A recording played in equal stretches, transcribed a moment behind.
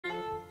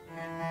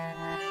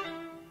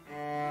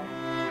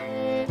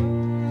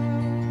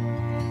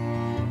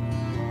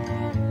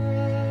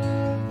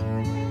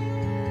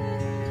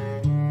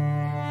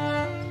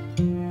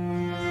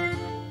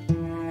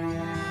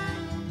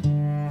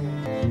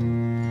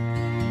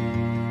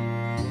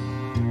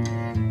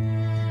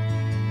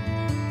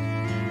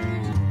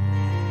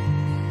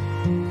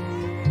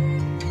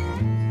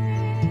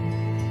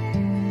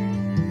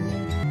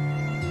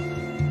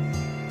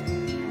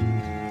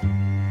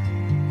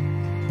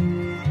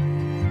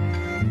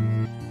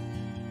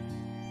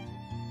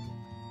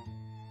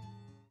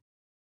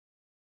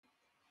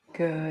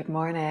Good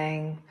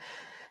morning.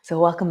 So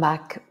welcome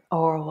back,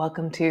 or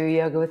welcome to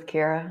Yoga with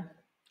Ciara.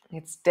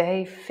 It's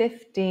day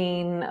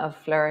 15 of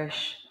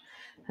Flourish.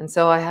 And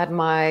so I had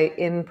my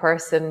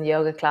in-person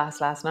yoga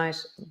class last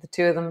night, the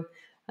two of them.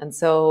 And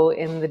so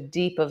in the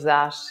deep of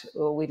that,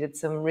 we did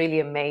some really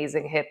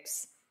amazing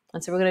hips.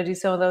 And so we're going to do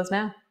some of those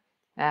now.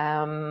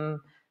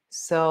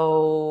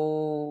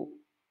 So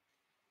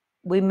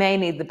we may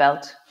need the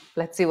belt.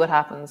 Let's see what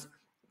happens.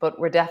 But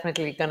we're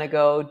definitely going to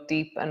go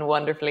deep and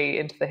wonderfully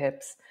into the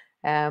hips.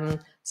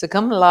 So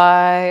come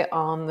lie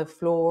on the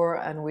floor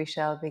and we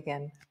shall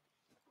begin.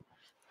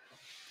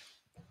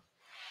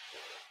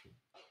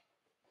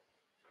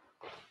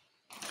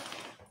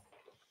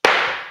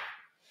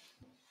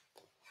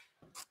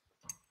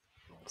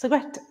 So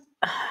great.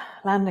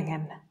 Landing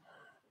in.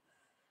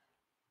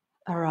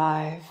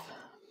 Arrive.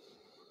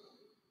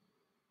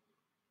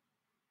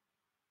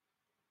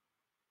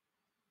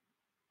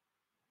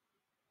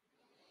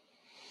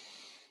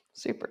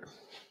 Super.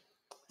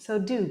 So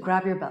do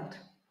grab your belt.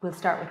 We'll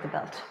start with the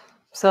belt.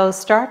 So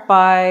start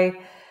by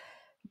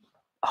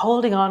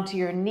holding on to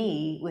your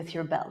knee with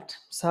your belt.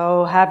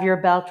 So have your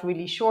belt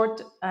really short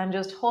and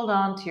just hold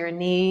on to your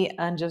knee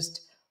and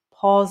just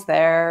pause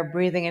there,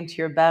 breathing into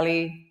your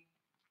belly.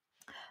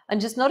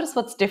 And just notice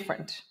what's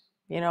different.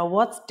 You know,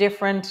 what's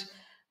different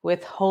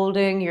with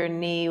holding your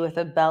knee with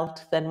a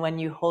belt than when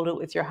you hold it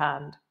with your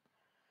hand.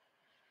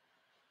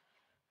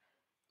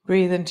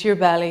 Breathe into your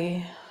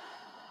belly.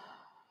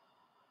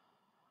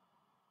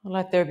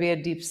 Let there be a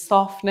deep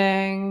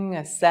softening,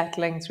 a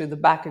settling through the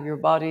back of your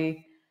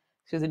body,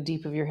 through the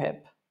deep of your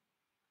hip.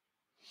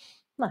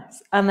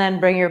 Nice. And then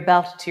bring your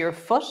belt to your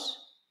foot,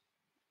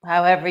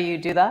 however you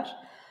do that.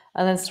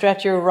 And then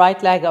stretch your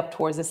right leg up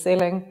towards the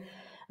ceiling.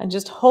 And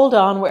just hold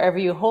on wherever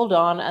you hold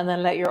on, and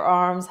then let your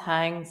arms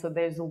hang so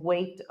there's a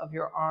weight of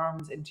your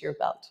arms into your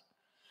belt.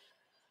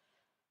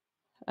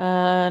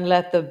 And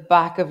let the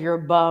back of your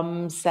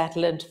bum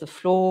settle into the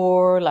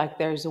floor like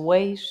there's a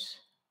weight.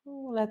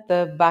 Let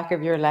the back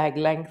of your leg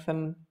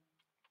lengthen.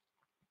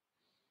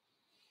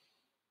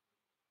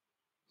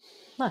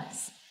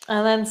 Nice.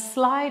 And then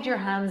slide your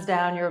hands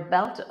down your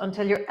belt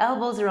until your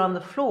elbows are on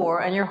the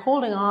floor and you're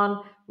holding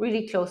on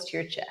really close to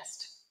your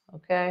chest.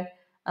 Okay?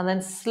 And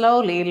then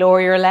slowly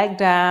lower your leg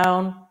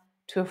down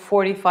to a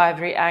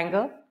 45-degree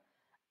angle.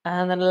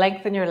 And then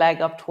lengthen your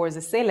leg up towards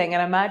the ceiling.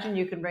 And imagine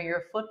you can bring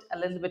your foot a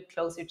little bit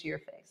closer to your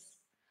face.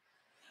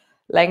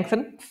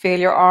 Lengthen. Feel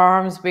your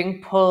arms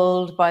being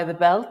pulled by the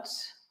belt.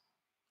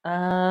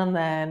 And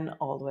then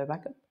all the way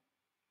back up.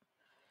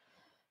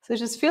 So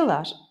just feel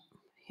that.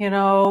 You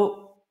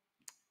know,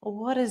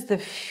 what is the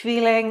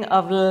feeling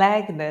of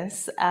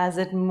legness as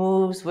it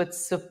moves with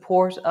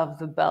support of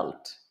the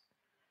belt?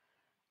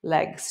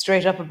 Leg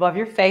straight up above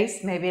your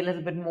face, maybe a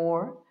little bit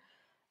more.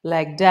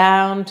 Leg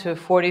down to a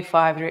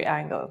 45-degree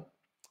angle.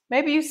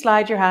 Maybe you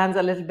slide your hands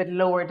a little bit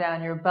lower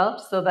down your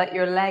belt so that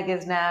your leg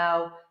is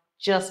now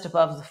just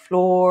above the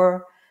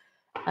floor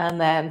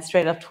and then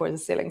straight up towards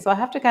the ceiling. So I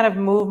have to kind of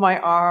move my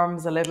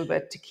arms a little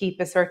bit to keep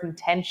a certain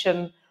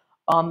tension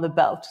on the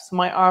belt. So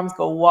my arms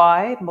go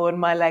wide when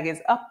my leg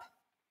is up.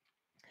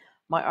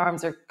 My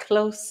arms are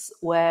close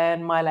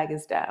when my leg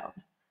is down.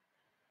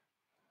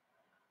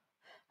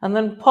 And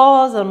then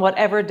pause on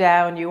whatever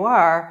down you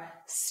are.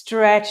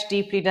 Stretch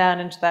deeply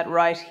down into that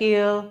right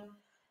heel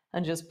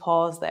and just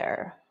pause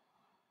there.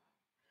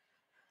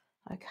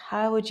 Like,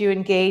 how would you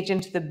engage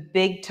into the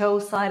big toe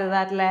side of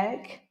that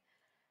leg?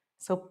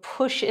 So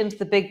push into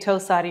the big toe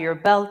side of your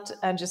belt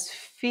and just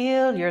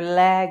feel your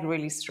leg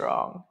really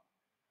strong.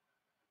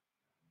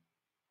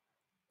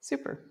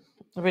 Super.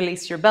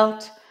 Release your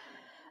belt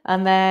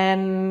and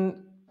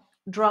then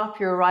drop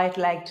your right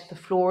leg to the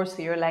floor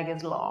so your leg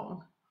is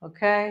long.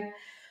 Okay?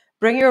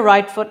 Bring your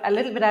right foot a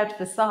little bit out to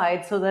the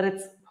side so that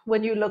it's,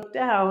 when you look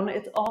down,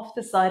 it's off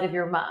the side of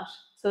your mat.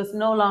 So it's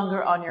no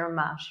longer on your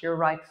mat, your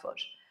right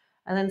foot.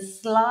 And then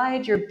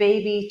slide your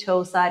baby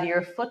toe side of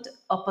your foot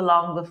up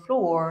along the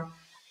floor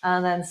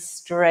and then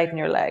straighten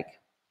your leg.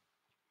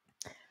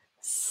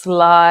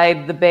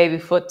 Slide the baby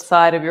foot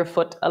side of your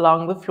foot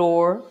along the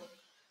floor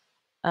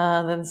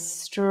and then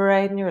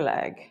straighten your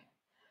leg.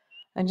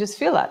 And just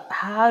feel that.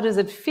 How does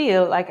it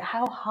feel? Like,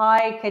 how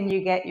high can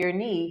you get your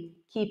knee,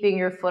 keeping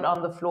your foot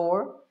on the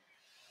floor?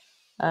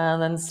 And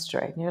then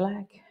straighten your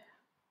leg.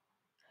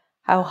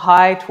 How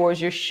high towards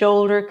your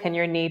shoulder can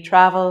your knee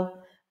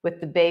travel with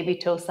the baby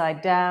toe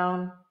side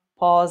down?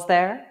 Pause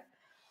there.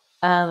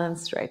 And then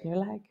straighten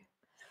your leg.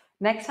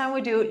 Next time we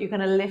do it, you're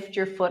going to lift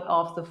your foot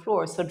off the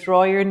floor. So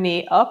draw your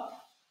knee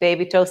up,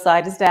 baby toe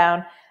side is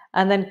down,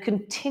 and then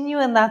continue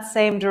in that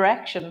same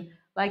direction,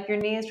 like your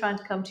knee is trying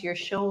to come to your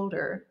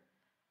shoulder.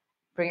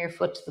 Bring your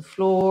foot to the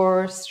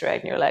floor,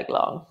 straighten your leg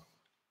long.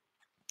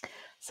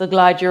 So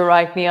glide your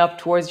right knee up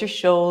towards your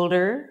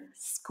shoulder,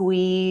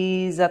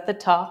 squeeze at the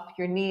top,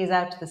 your knees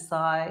out to the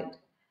side,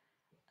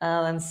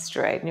 and then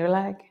straighten your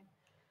leg.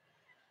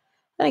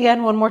 And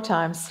again, one more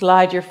time,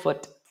 slide your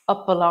foot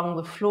up along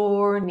the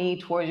floor,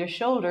 knee towards your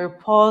shoulder,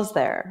 pause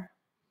there.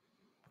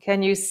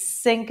 Can you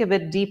sink a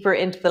bit deeper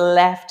into the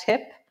left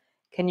hip?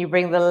 Can you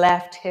bring the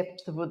left hip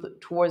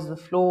towards the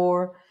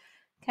floor?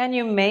 Can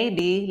you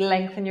maybe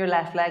lengthen your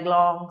left leg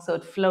long so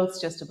it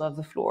floats just above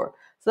the floor?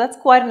 So that's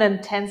quite an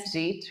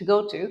intensity to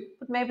go to,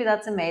 but maybe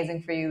that's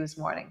amazing for you this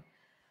morning.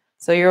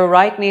 So your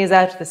right knee is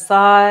out to the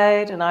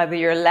side, and either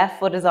your left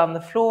foot is on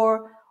the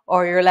floor,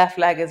 or your left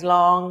leg is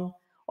long,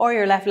 or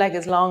your left leg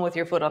is long with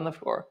your foot on the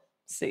floor.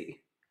 See.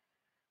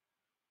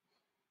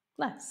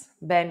 Nice.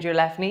 Bend your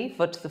left knee,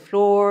 foot to the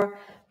floor.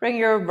 Bring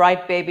your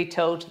right baby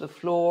toe to the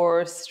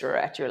floor.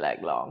 Stretch your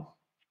leg long.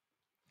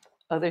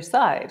 Other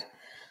side.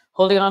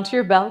 Holding onto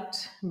your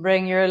belt,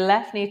 bring your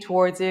left knee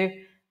towards you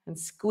and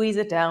squeeze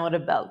it down with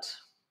a belt.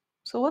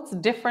 So what's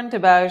different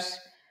about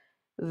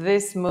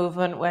this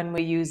movement when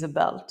we use a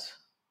belt?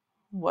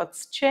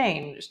 What's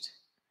changed?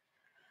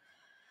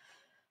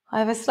 I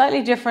have a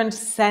slightly different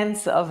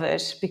sense of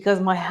it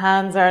because my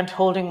hands aren't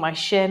holding my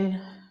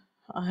shin.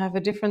 I have a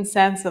different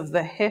sense of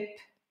the hip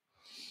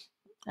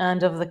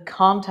and of the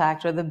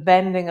contact or the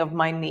bending of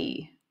my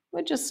knee,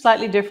 which is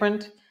slightly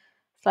different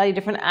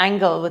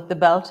angle with the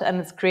belt, and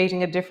it's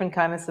creating a different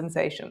kind of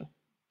sensation.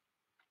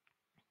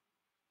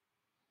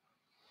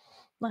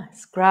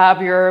 Nice.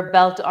 Grab your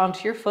belt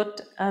onto your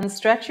foot and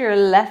stretch your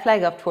left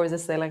leg up towards the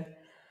ceiling.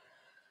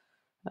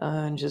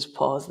 And just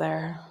pause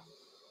there.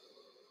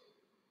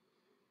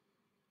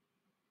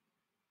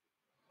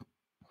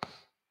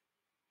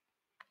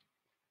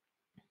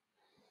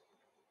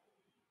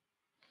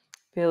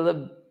 Feel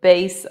the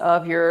base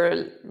of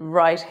your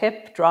right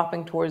hip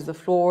dropping towards the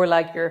floor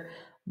like your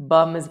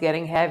bum is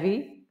getting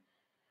heavy.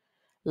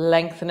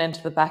 Lengthen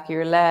into the back of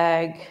your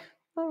leg.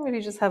 And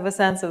really just have a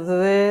sense of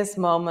this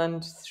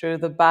moment through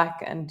the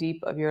back and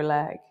deep of your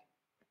leg.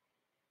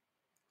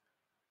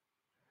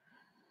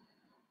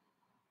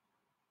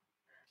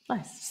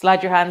 Nice.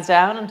 Slide your hands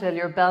down until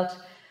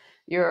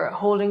you're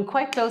holding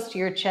quite close to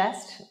your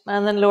chest,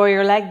 and then lower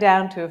your leg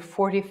down to a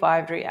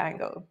 45-degree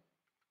angle.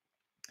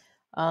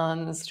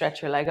 And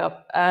stretch your leg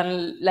up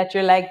and let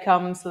your leg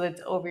come so that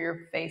it's over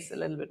your face a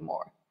little bit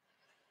more.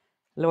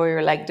 Lower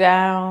your leg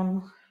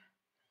down.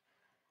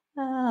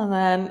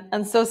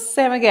 And so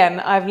same again,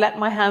 I've let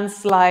my hands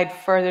slide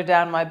further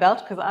down my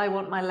belt because I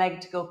want my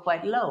leg to go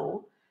quite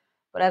low.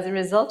 But as a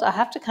result, I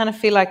have to kind of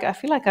feel like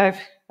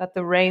I've got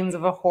the reins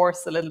of a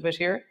horse a little bit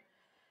here.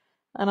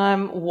 And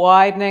I'm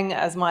widening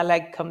as my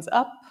leg comes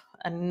up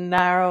and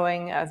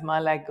narrowing as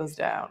my leg goes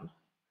down.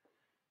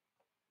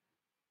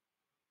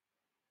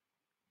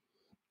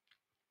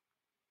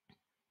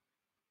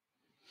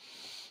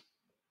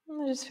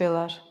 I just feel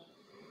that.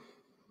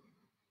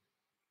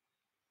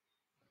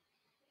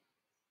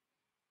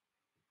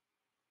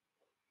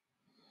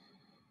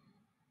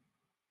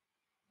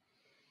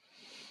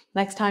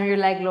 Next time your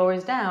leg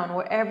lowers down,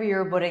 wherever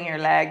you're putting your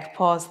leg,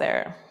 pause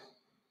there.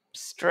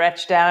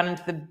 Stretch down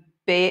into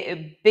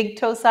the big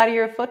toe side of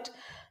your foot.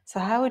 So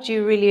how would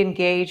you really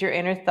engage your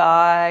inner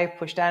thigh,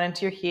 push down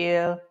into your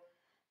heel?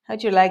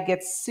 How'd your leg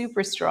get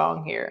super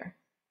strong here?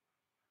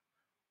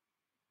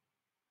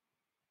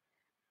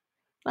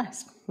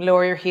 Nice.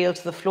 Lower your heel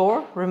to the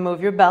floor,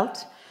 remove your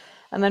belt,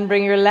 and then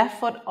bring your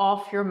left foot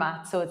off your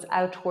mat so it's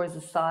out towards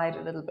the side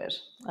a little bit.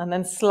 And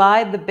then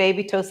slide the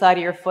baby toe side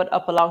of your foot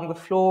up along the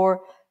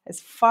floor as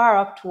far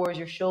up towards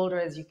your shoulder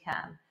as you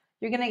can.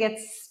 You're going to get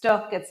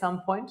stuck at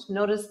some point.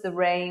 Notice the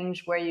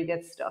range where you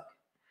get stuck.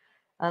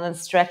 And then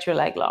stretch your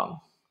leg long.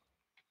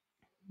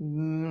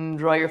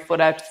 Draw your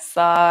foot out to the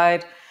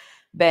side.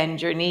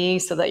 Bend your knee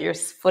so that your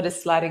foot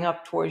is sliding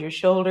up towards your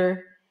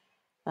shoulder.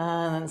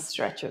 And then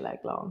stretch your leg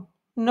long.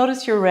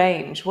 Notice your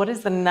range. What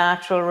is the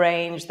natural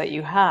range that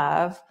you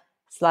have?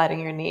 Sliding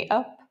your knee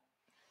up.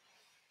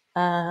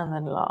 And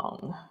then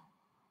long.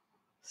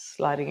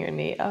 Sliding your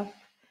knee up.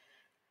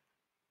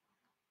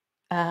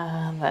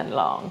 And then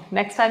long.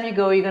 Next time you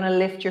go, you're going to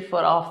lift your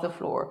foot off the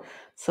floor.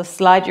 So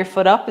slide your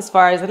foot up as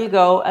far as it'll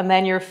go, and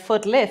then your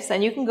foot lifts,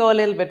 and you can go a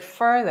little bit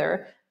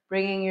further,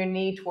 bringing your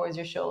knee towards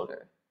your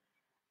shoulder.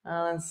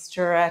 And then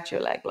stretch your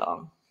leg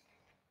long.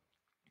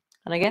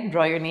 And again,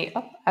 draw your knee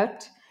up, out,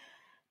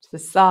 to the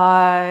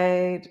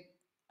side,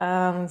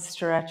 and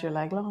stretch your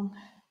leg long.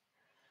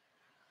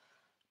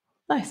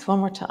 Nice, one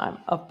more time.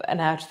 Up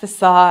and out to the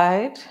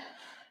side.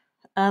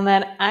 And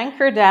then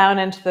anchor down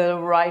into the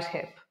right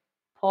hip.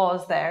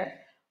 Pause there.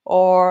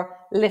 Or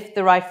lift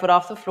the right foot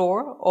off the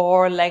floor.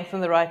 Or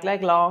lengthen the right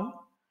leg long.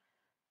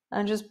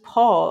 And just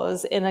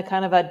pause in a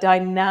kind of a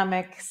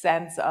dynamic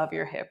sense of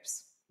your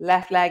hips.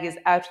 Left leg is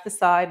out to the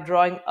side,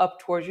 drawing up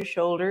towards your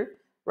shoulder.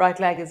 Right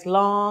leg is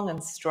long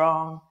and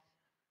strong.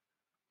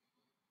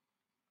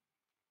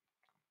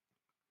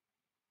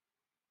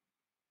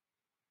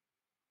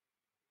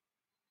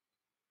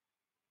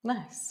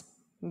 Nice.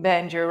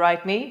 Bend your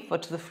right knee,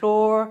 foot to the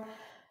floor.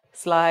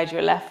 Slide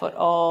your left foot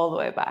all the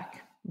way back.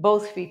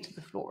 Both feet to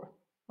the floor.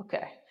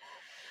 Okay.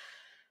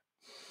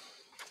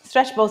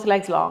 Stretch both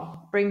legs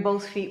long. Bring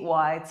both feet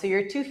wide. So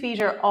your 2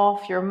 feet are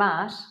off your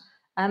mat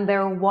and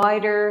they're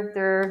wider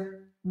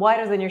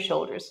than your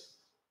shoulders.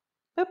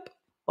 Boop,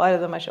 wider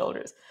than my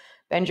shoulders.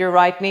 Bend your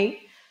right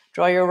knee.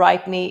 Draw your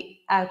right knee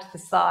out to the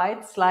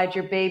side. Slide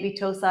your baby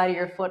toe side of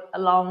your foot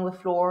along the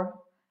floor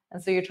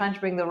And so you're trying to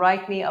bring the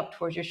right knee up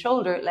towards your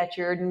shoulder. Let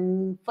your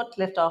foot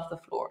lift off the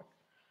floor.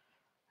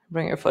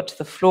 Bring your foot to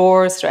the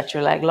floor, stretch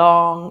your leg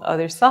long.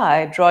 Other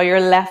side, draw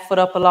your left foot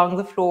up along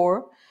the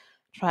floor.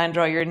 Try and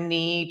draw your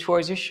knee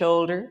towards your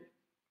shoulder.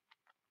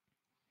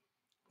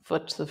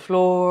 Foot to the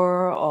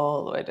floor,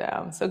 all the way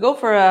down. So go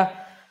for a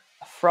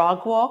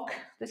frog walk.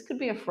 This could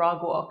be a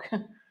frog walk.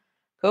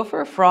 Go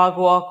for a frog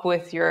walk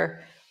with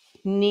your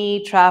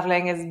knee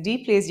traveling as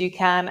deeply as you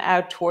can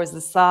out towards the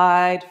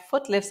side.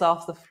 Foot lifts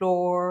off the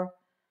floor,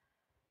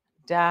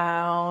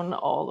 down,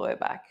 all the way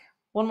back.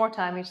 One more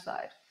time each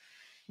side.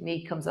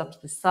 Knee comes up to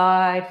the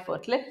side,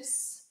 foot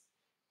lifts.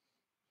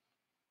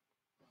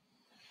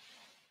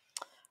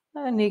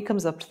 And knee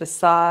comes up to the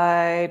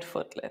side,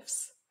 foot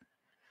lifts.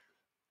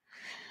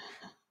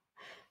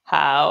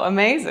 How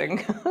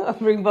amazing.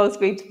 Bring both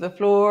feet to the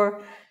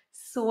floor.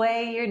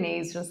 Sway your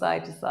knees from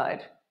side to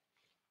side.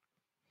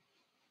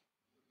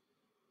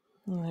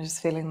 I'm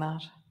just feeling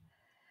that.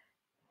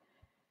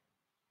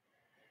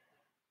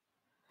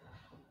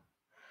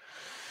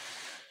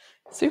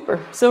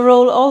 Super. So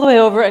roll all the way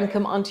over and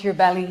come onto your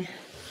belly.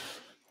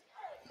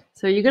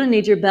 So you're going to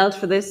need your belt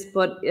for this,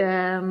 but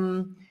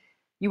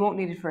you won't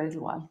need it for a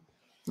little while.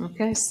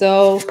 Okay,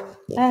 so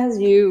as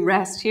you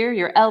rest here,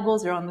 your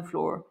elbows are on the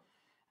floor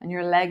and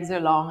your legs are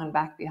long and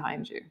back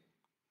behind you.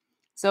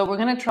 So we're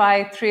going to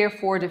try 3 or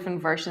 4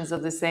 different versions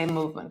of the same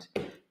movement.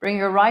 Bring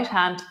your right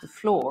hand to the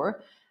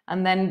floor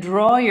and then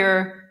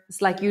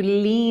it's like you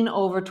lean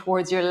over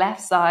towards your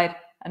left side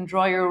and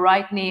draw your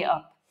right knee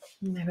up.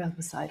 Maybe I'll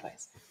go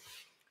sideways.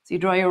 So you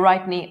draw your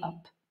right knee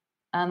up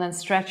and then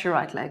stretch your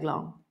right leg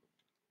long.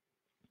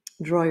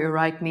 Draw your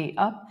right knee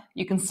up.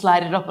 You can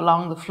slide it up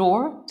along the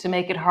floor to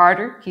make it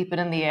harder. Keep it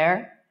in the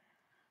air.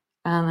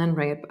 And then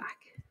bring it back.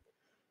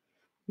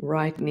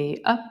 Right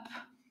knee up.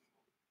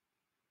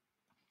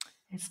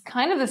 It's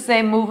kind of the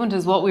same movement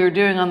as what we were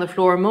doing on the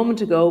floor a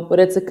moment ago, but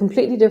it's a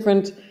completely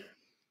different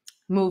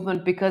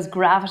movement because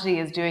gravity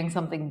is doing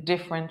something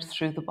different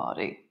through the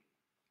body.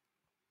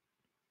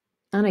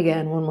 And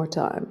again, one more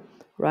time.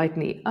 Right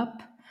knee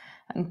up.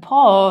 And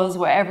pause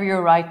wherever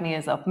your right knee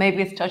is up.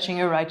 Maybe it's touching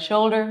your right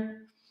shoulder.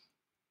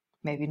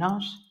 Maybe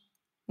not.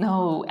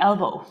 No,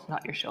 elbow,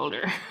 not your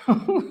shoulder.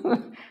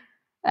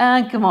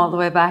 And come all the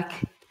way back.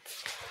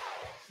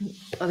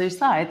 Other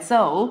side.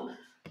 So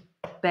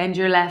bend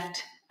your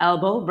left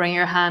elbow, bring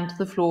your hand to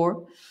the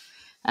floor,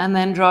 and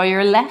then draw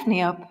your left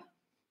knee up.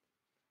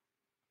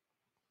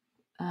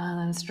 And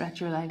then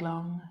stretch your leg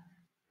long.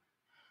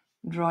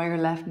 Draw your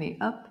left knee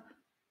up.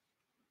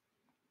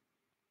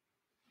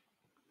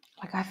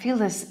 Like I feel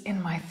this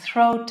in my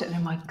throat and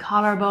in my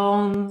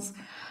collarbones.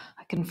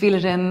 I can feel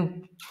it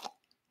in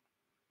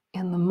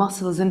the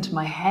muscles into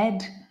my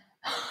head.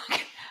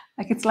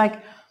 It's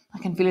like I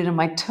can feel it in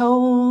my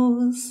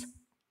toes.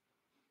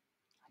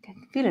 I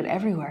can feel it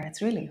everywhere.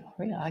 It's really,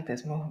 really like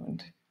this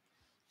movement.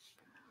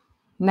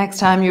 Next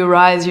time you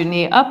rise your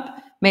knee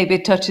up, maybe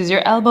it touches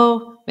your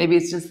elbow. Maybe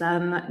it's just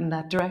in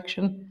that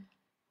direction.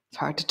 It's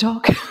hard to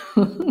talk.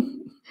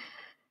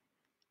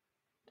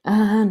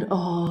 And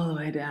all the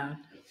way down.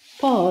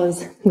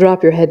 Pause.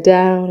 Drop your head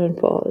down and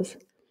pause.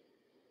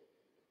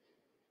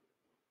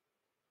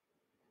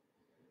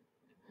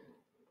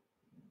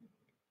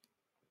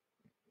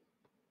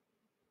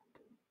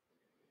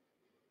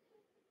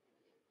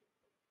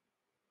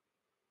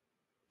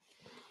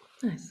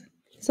 Nice.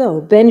 So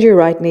bend your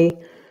right knee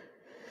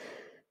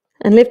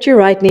and lift your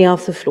right knee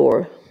off the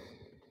floor.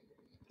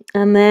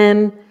 And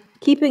then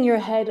keeping your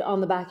head on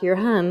the back of your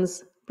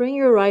hands, bring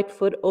your right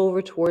foot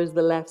over towards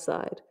the left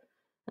side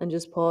and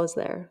just pause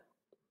there.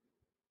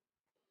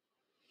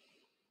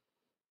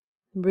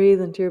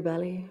 Breathe into your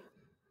belly.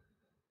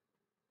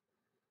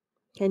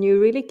 Can you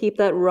really keep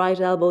that right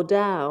elbow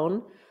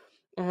down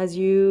as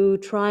you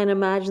try and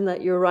imagine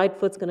that your right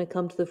foot's going to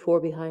come to the floor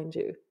behind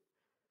you?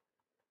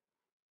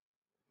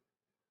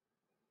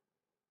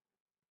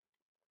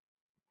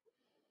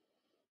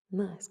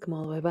 Nice. Come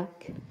all the way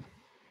back.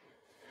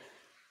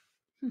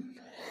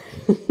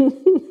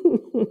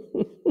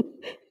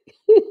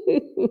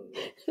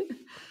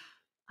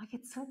 I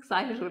get so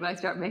excited when I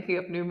start making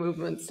up new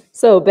movements.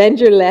 So bend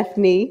your left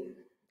knee,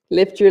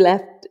 lift your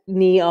left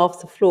knee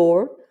off the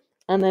floor,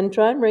 and then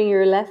try and bring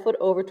your left foot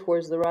over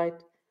towards the right.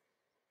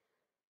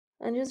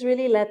 And just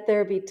really let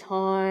there be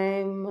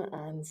time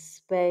and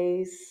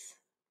space,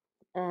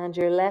 and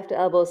your left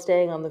elbow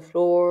staying on the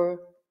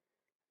floor.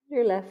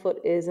 Your left foot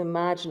is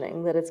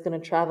imagining that it's going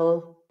to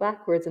travel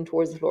backwards and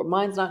towards the floor.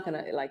 Mine's not going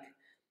to,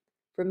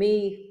 for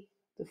me,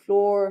 the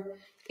floor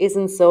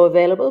isn't so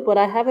available, but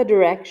I have a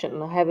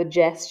direction, I have a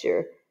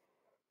gesture,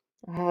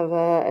 I have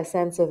a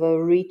sense of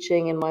a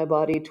reaching in my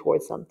body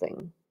towards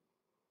something.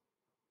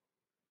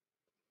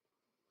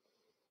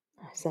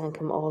 So then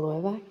come all the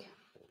way back.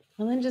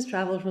 And then just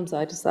travel from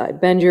side to side.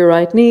 Bend your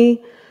right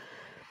knee,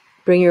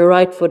 bring your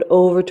right foot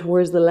over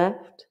towards the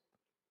left.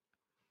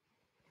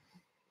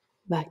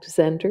 Back to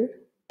center.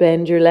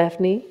 Bend your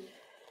left knee,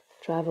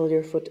 travel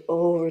your foot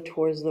over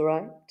towards the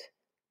right.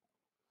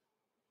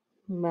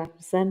 Back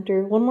to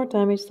center. One more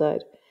time each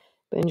side.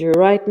 Bend your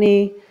right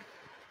knee,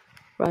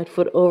 Right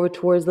foot over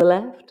towards the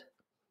left.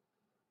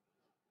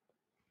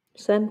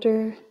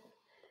 Center.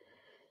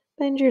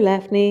 Bend your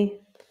left knee.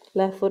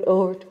 Left foot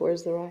over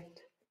towards the right.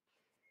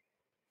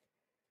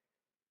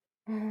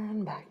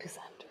 And back to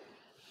center.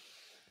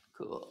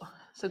 Cool.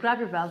 So grab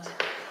your belt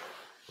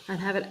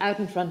and have it out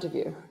in front of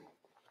you.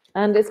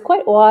 And it's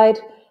quite wide.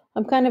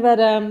 I'm kind of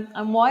at,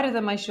 I'm wider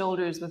than my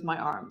shoulders with my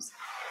arms.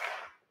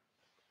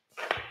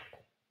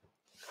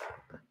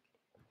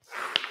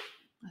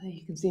 I think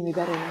you can see me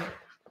better now.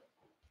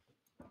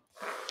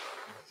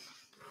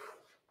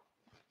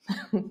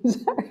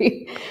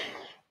 Sorry.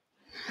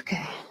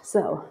 Okay,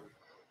 so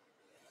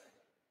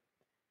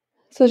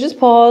just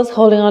pause,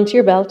 holding onto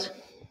your belt.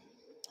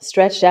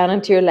 Stretch down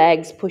into your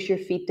legs, push your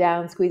feet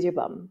down, squeeze your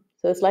bum.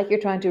 So it's like you're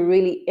trying to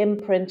really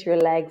imprint your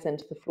legs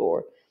into the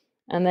floor.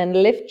 And then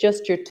lift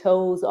just your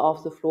toes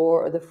off the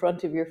floor or the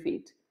front of your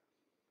feet.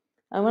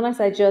 And when I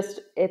say just,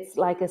 it's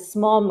like a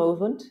small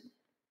movement.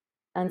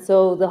 And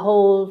so the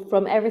whole,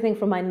 from everything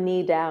from my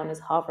knee down is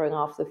hovering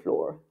off the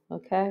floor,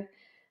 okay?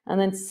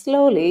 And then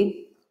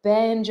slowly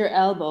bend your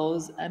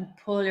elbows and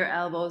pull your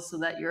elbows so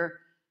that you're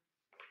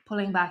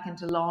pulling back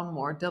into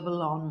lawnmower, double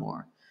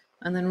lawnmower.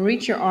 And then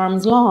reach your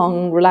arms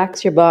long,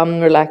 relax your bum,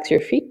 relax your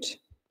feet,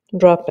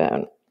 drop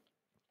down.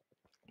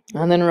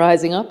 And then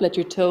rising up, let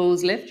your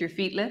toes lift, your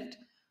feet lift,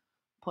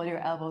 pull your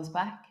elbows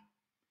back.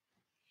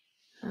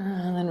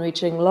 And then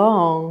reaching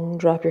long,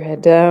 drop your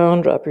head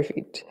down, drop your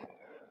feet.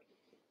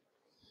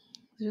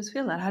 Just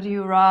feel that. How do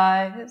you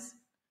rise?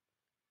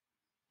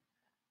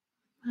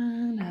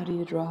 And how do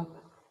you drop?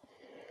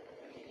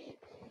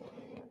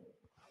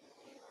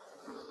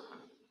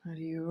 How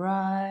do you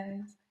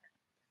rise?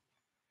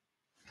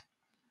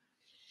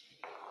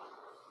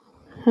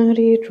 How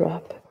do you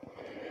drop?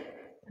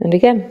 And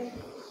again,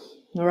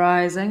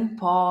 rising,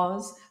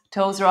 pause,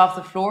 toes are off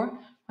the floor.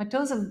 My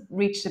toes have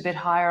reached a bit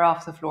higher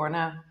off the floor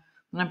now.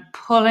 And I'm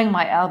pulling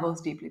my elbows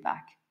deeply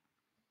back.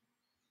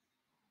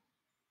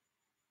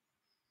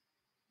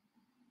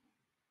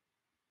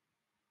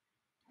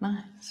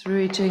 Nice.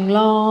 Reaching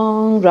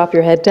long, drop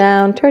your head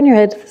down, turn your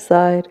head to the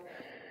side.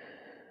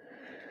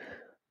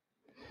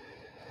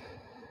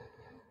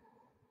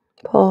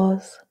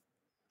 Pause.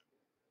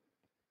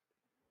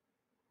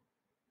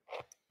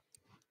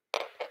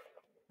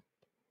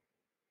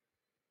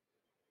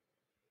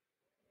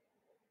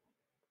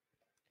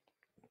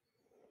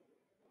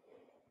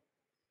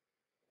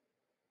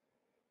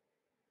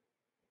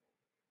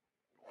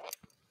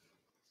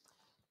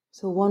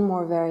 So one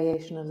more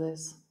variation of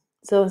this.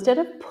 So instead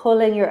of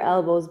pulling your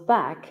elbows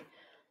back,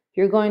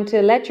 you're going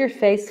to let your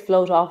face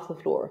float off the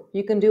floor.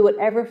 You can do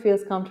whatever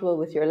feels comfortable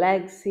with your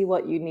legs, see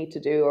what you need to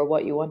do or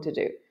what you want to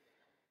do.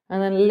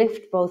 And then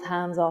lift both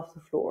hands off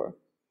the floor.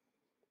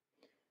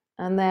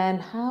 And then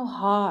how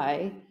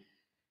high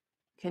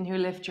can you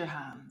lift your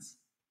hands?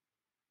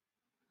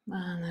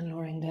 And then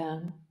lowering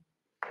down.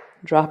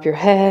 Drop your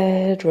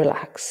head,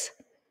 relax.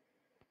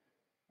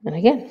 And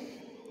again,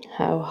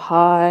 how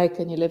high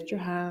can you lift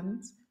your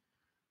hands?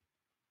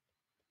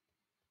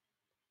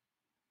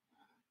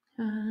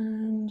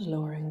 And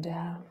lowering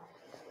down.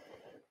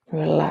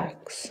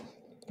 Relax.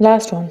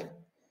 Last one.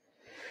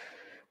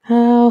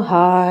 How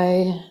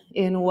high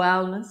in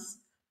wellness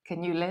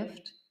can you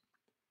lift?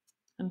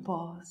 And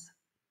pause.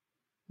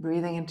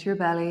 Breathing into your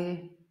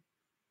belly.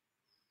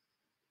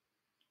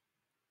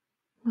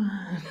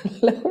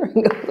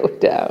 Lowering all the way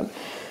down.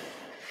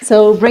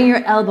 So bring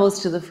your elbows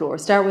to the floor.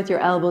 Start with your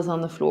elbows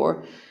on the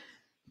floor.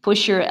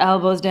 Push your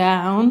elbows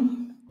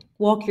down.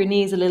 Walk your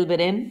knees a little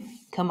bit in.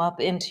 Come up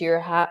into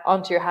your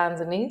onto your hands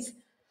and knees.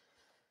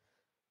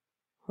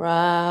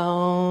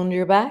 Round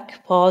your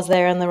back. Pause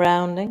there in the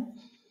rounding.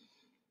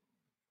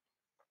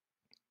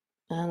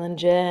 And then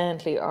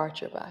gently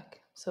arch your back.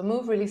 So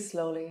move really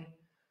slowly.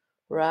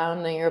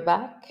 Rounding your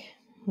back.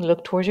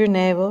 Look towards your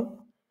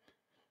navel.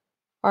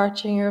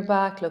 Arching your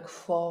back, look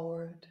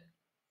forward.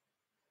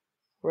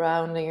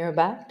 Rounding your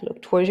back,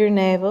 look towards your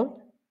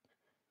navel.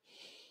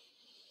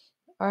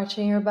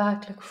 Arching your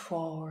back, look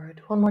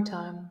forward. One more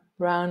time.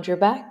 Round your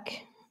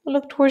back,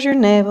 look towards your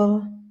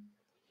navel.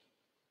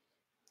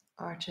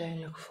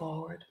 Arching, look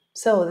forward.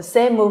 So the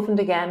same movement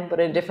again,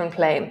 but in a different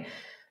plane.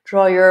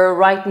 Draw your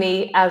right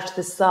knee out to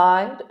the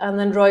side, and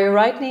then draw your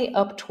right knee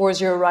up towards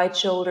your right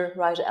shoulder,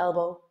 right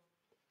elbow.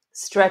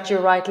 Stretch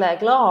your right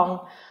leg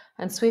long,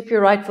 and sweep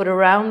your right foot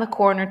around the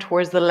corner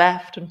towards the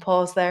left and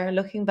pause there,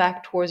 looking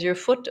back towards your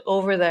foot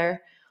over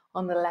there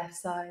on the left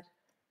side.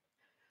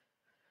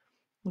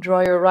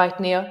 Draw your right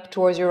knee up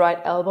towards your right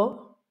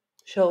elbow,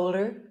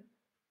 shoulder,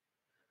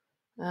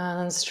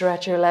 and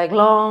stretch your leg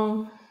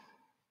long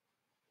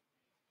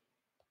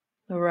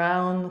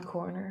around the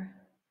corner.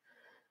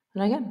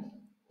 And again,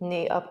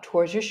 knee up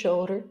towards your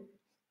shoulder,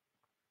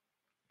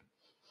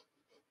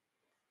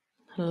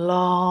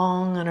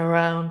 long and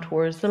around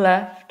towards the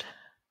left.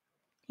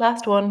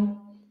 Last one,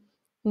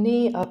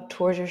 knee up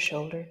towards your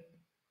shoulder.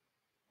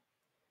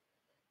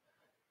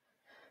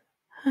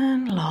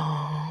 And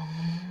long.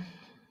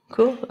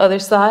 Cool. Other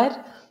side.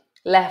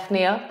 Left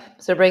knee up.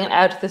 So bring it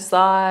out to the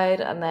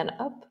side and then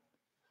up.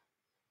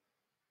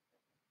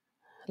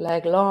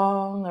 leg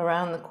long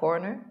around the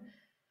corner,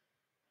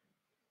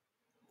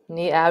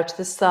 knee out to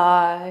the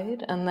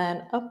side, and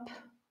then up,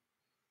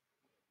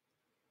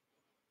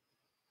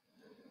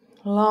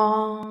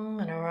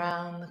 long and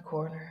around the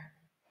corner.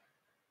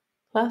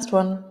 Last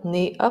one,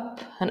 knee up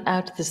and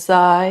out to the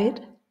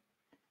side,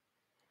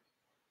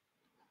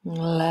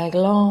 leg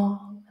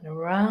long and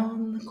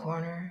around the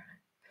corner.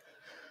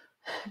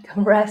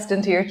 Come rest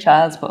into your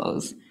child's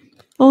pose.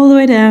 All the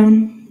way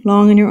down,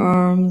 long in your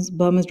arms,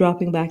 bum is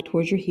dropping back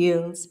towards your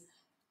heels.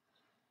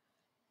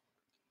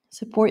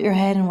 Support your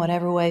head in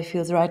whatever way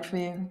feels right for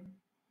you.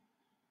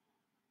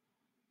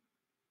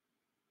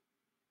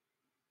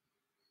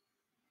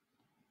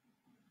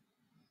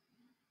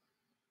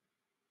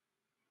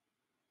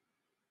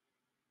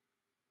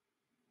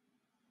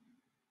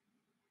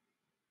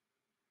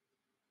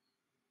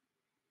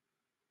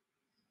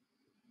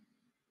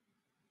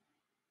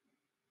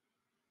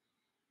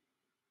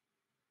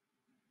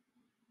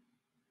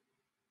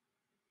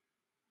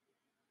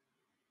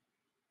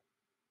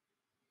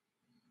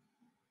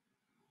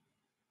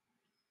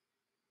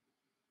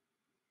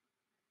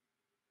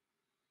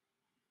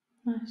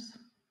 Nice.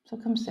 So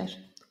come sit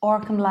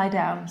or come lie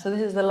down. So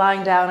this is the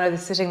lying down or the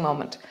sitting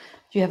moment.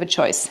 You have a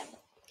choice.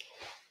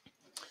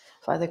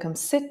 So either come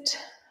sit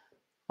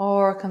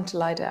or come to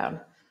lie down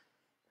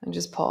and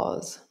just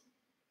pause.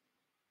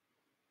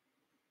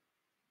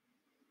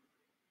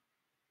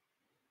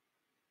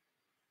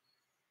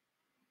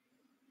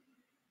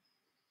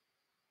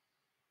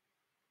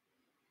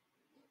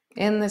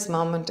 In this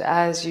moment,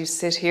 as you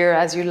sit here,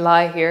 as you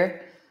lie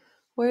here,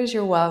 where's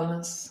your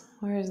wellness?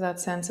 Where is that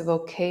sense of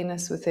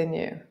okayness within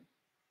you?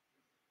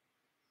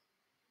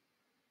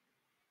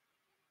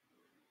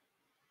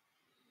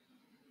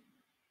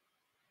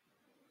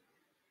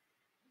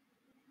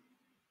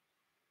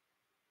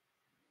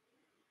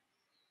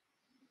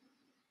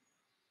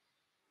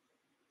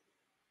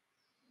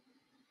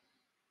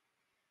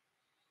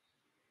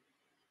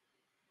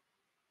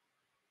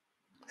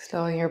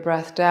 Slowing your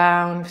breath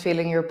down,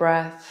 feeling your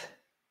breath.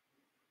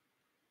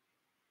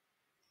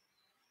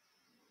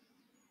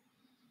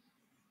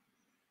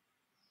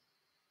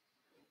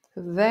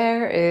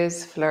 There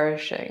is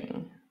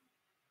flourishing.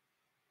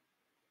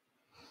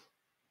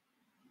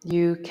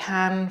 You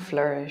can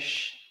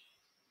flourish.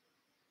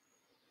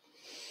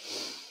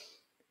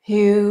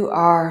 You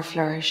are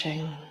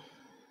flourishing.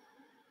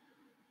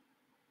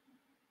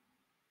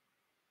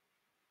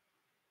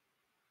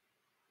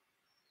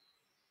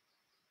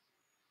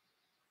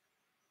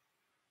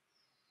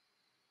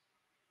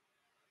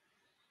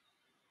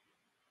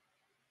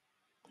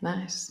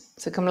 Nice.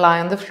 So come lie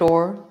on the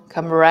floor,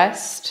 come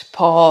rest,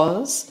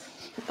 pause,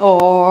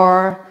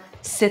 or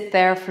sit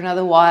there for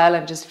another while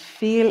and just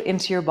feel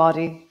into your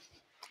body.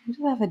 You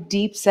just have a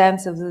deep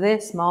sense of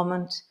this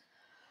moment,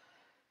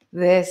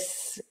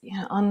 this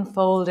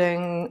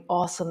unfolding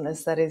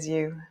awesomeness that is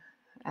you.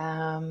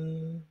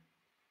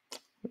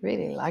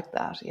 Really like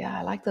that. Yeah,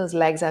 I like those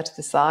legs out to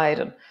the side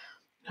and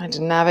trying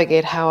to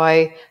navigate how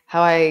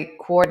I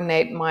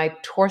coordinate my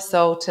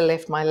torso to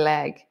lift my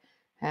leg.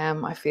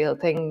 I feel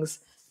things,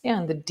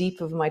 in the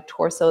deep of my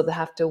torso that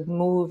have to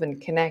move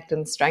and connect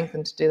and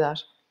strengthen to do that.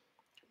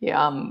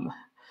 Yum.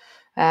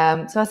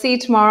 So I'll see you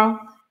tomorrow.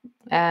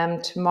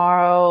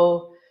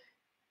 Tomorrow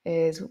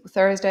is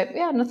Thursday.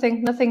 Yeah,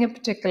 nothing in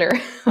particular.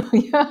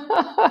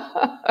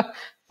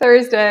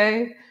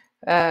 Thursday,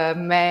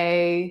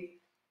 May.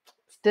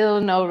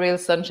 Still no real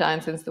sunshine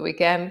since the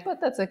weekend,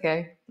 but that's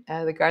okay.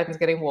 The garden's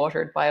getting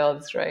watered by all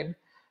this rain.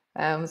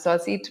 So I'll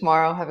see you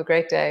tomorrow. Have a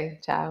great day.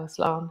 Ciao,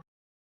 Slán.